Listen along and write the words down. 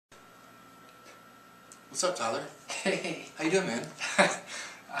What's up, Tyler? Hey. How you doing, man?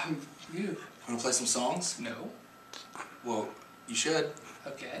 I'm you. Wanna play some songs? No. Well, you should.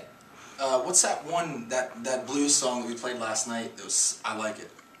 Okay. What's that one, that blues song that we played last night? That was, I like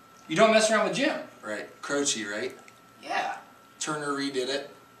it. You don't mess around with Jim. Right. Croce, right? Yeah. Turner redid it.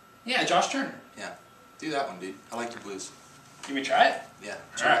 Yeah, Josh Turner. Yeah. Do that one, dude. I like your blues. Give me a try it? Yeah. All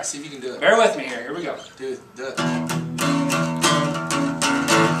Try it. right. See if you can do it. Bear with me here. Here we go. Do it. Yeah.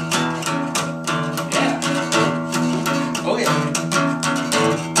 Oh, yeah.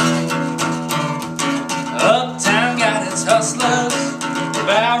 Uptown got its hustlers. The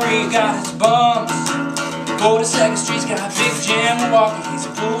Bowery got its bums. 42nd Street's got Big Jim Milwaukee. He's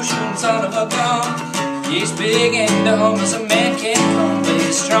a fool shooting son of a gun. He's big and dumb as a man can come, but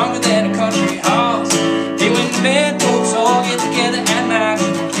he's stronger than a country horse. Hey, when the bad folks all get together at night,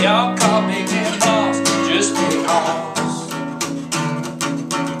 they all call Big Jim boss, just big hoss.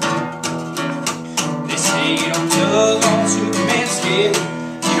 They say you don't tug on Superman's skin,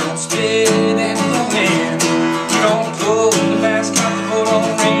 you don't spit in the wind, you don't pull the mask off the boat on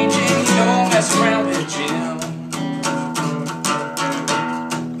range, and you don't mess around with Jim.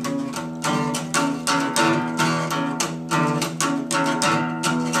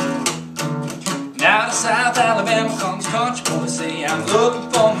 Out of South Alabama comes country boys, say I'm looking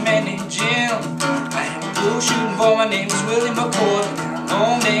for a man named Jim. I am a bull shooting boy, my name is Willie McCoy, and I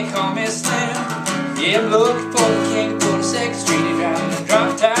know they call me Slim. Yeah, I'm looking for the king of 42nd Street, he driving a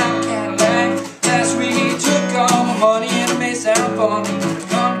drop-top Cadillac. Last week he took all my money, and it may sound funny, but I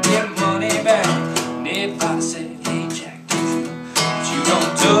come to get my money back. And everybody said, hey Jack, but you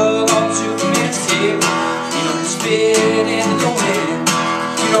don't tug on Superman's tail, you don't spit into the wind,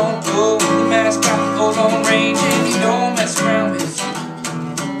 you don't pull the mask off the boat on range, and you don't mess around with Jim.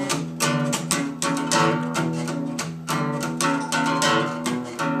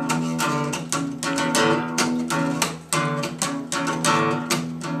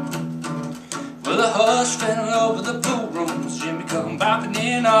 Well, the hush fell over the pool rooms. Jimmy come bopping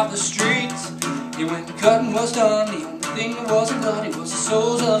in off the streets. He when the cutting was done, the only thing that wasn't bloody was the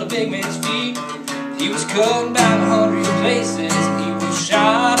soles of the big man's feet. He was cutting down 100 places, and he was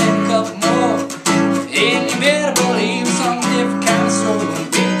shot in a couple more. And you better believe some different kind of story when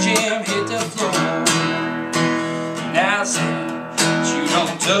Big Jim hit the floor. Now I say, you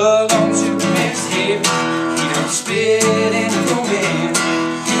don't tug on Superman's hip, you don't spit into the wind,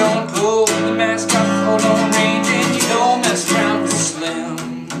 you don't pull the mask off the boat on range, and you don't mess around with Slim.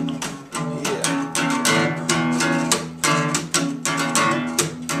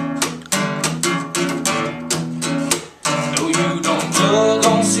 No, you don't tug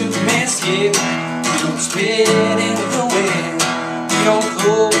on Superman's hip, you don't spit into the wind, you don't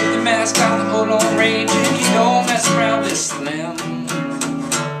pull the mask off the boat on range, and you don't